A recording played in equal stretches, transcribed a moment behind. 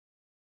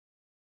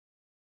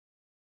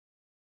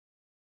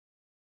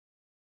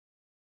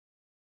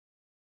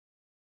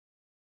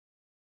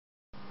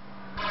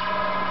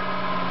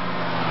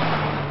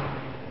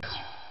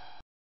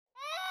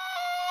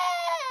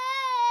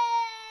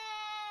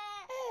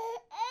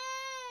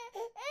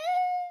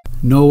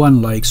No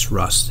one likes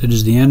rust. It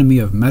is the enemy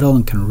of metal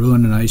and can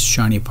ruin a nice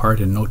shiny part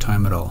in no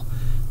time at all.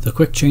 The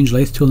quick change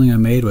lathe tooling I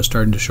made was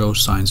starting to show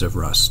signs of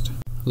rust.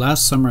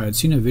 Last summer I had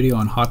seen a video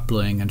on hot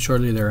bluing, and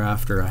shortly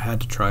thereafter I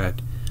had to try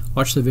it.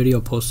 Watch the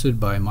video posted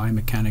by My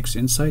Mechanics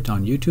Insight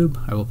on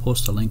YouTube. I will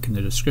post a link in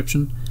the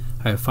description.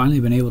 I have finally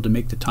been able to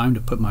make the time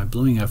to put my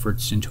bluing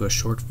efforts into a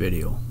short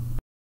video.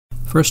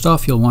 First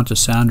off, you'll want to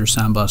sand or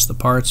sandblast the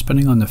parts,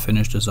 depending on the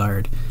finish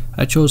desired.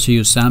 I chose to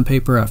use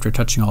sandpaper after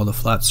touching all the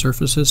flat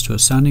surfaces to a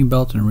sanding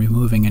belt and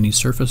removing any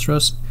surface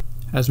rust.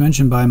 As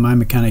mentioned by My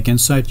Mechanic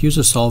Insight, use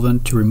a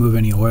solvent to remove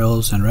any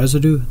oils and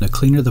residue. The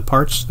cleaner the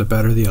parts, the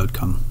better the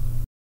outcome.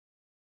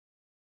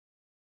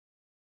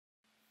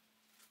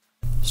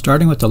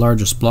 Starting with the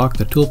largest block,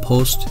 the tool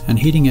post, and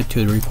heating it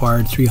to the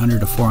required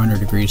 300 to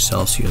 400 degrees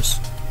Celsius.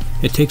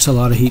 It takes a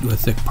lot of heat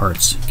with thick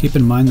parts. Keep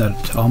in mind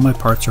that all my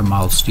parts are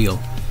mild steel.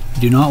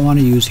 You do not want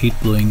to use heat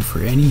bluing for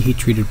any heat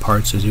treated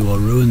parts, as you will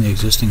ruin the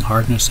existing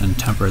hardness and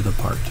temper the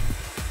part.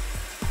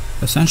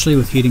 Essentially,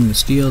 with heating the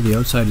steel, the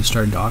outside is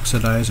starting to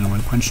oxidize, and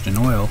when quenched in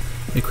oil,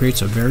 it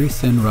creates a very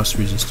thin rust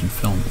resistant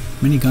film.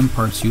 Many gun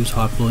parts use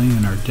hot bluing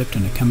and are dipped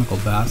in a chemical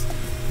bath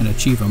and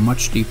achieve a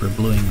much deeper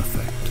bluing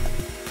effect.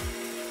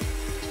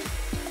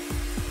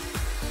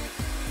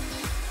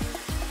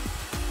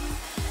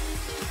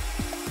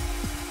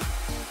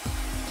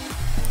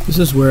 This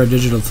is where a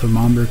digital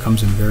thermometer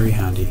comes in very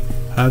handy.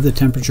 I have the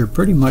temperature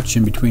pretty much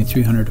in between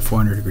 300 to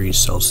 400 degrees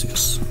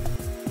Celsius.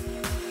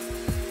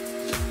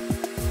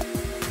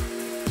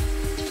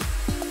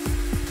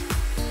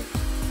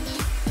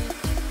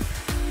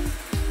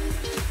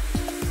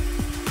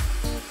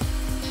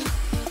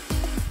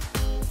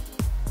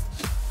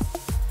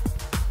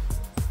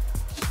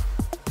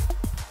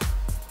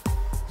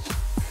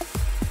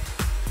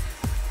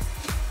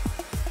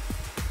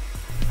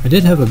 I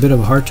did have a bit of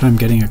a hard time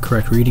getting a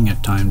correct reading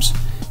at times.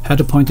 Had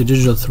to point the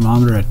digital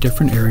thermometer at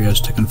different areas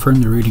to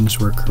confirm the readings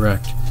were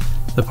correct.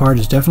 The part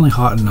is definitely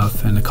hot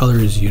enough and the color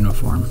is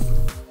uniform.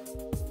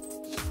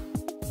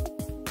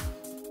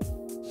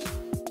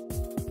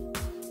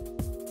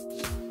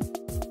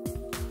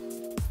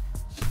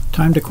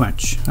 Time to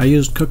quench. I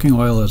used cooking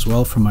oil as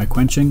well for my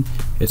quenching.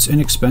 It's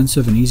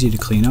inexpensive and easy to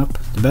clean up.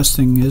 The best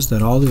thing is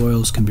that all the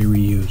oils can be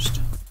reused.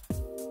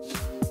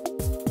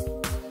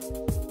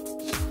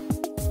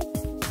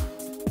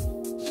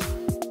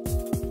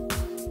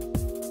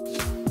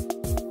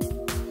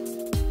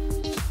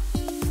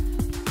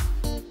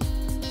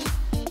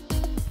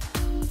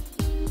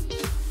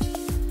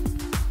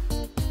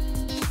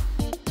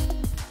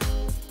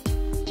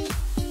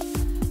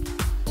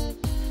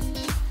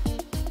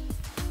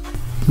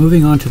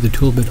 Moving on to the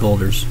tool bit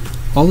holders.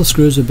 All the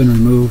screws have been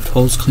removed,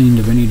 holes cleaned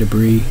of any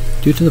debris.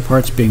 Due to the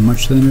parts being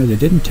much thinner, they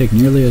didn't take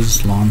nearly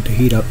as long to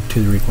heat up to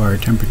the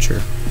required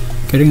temperature.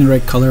 Getting the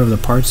right color of the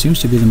parts seems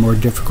to be the more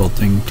difficult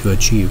thing to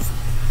achieve.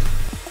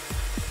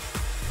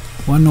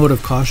 One note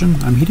of caution,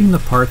 I'm heating the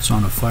parts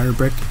on a fire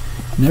brick.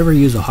 Never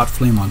use a hot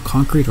flame on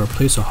concrete or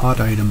place a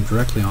hot item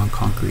directly on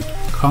concrete.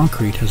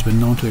 Concrete has been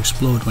known to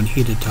explode when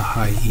heated to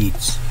high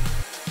heats.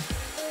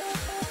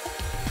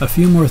 A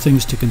few more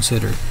things to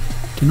consider.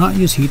 Do not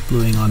use heat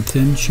bluing on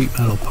thin sheet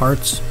metal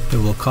parts. It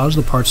will cause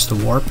the parts to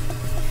warp.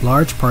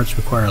 Large parts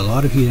require a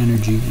lot of heat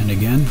energy, and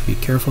again, be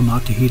careful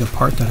not to heat a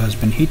part that has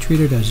been heat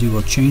treated, as you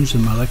will change the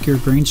molecular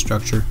grain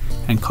structure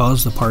and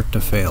cause the part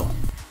to fail.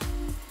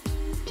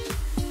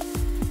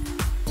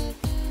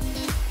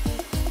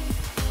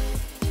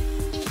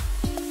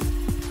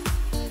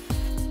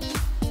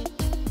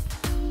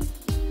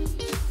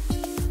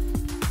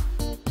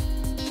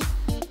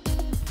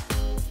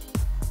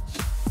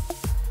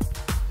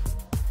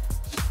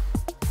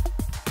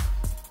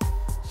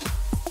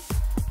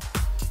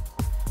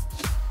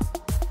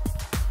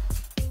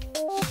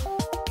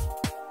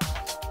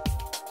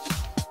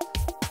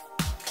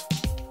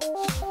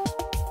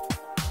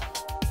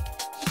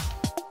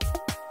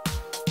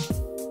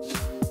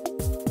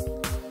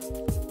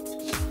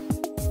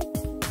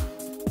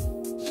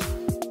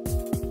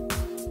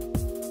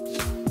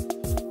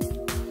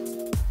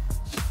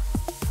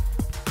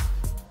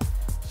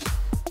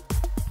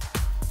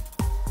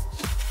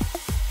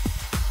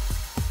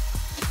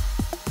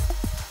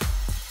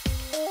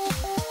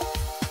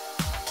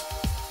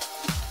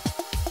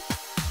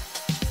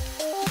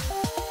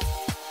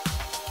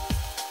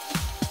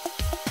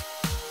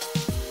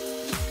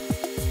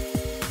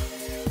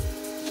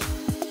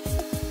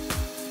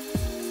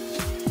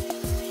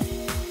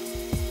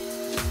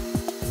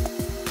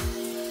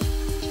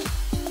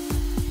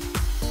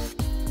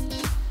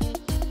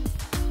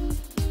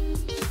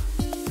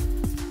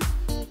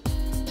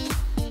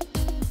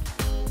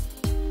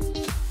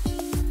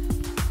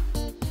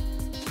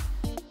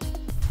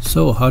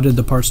 So how did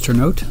the parts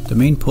turn out? The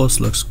main post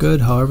looks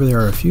good, however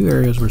there are a few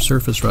areas where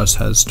surface rust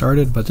has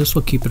started, but this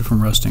will keep it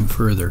from rusting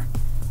further.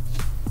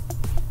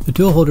 The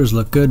tool holders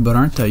look good but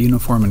aren't that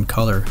uniform in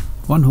color.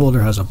 One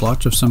holder has a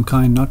blotch of some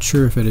kind, not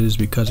sure if it is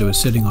because it was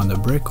sitting on the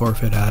brick or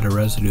if it had a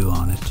residue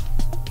on it.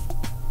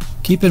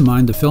 Keep in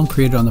mind the film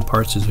created on the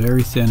parts is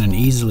very thin and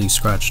easily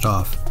scratched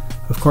off.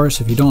 Of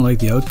course, if you don't like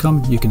the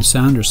outcome, you can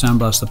sand or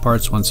sandblast the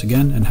parts once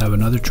again and have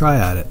another try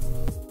at it.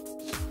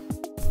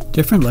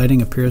 Different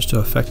lighting appears to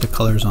affect the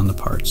colors on the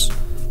parts.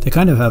 They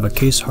kind of have a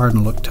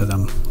case-hardened look to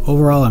them.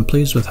 Overall, I'm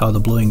pleased with how the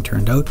bluing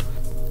turned out.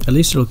 At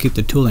least it'll keep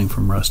the tooling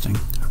from rusting.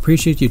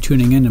 Appreciate you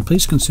tuning in, and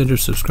please consider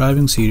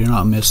subscribing so you do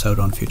not miss out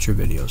on future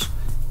videos.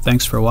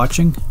 Thanks for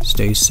watching.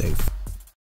 Stay safe.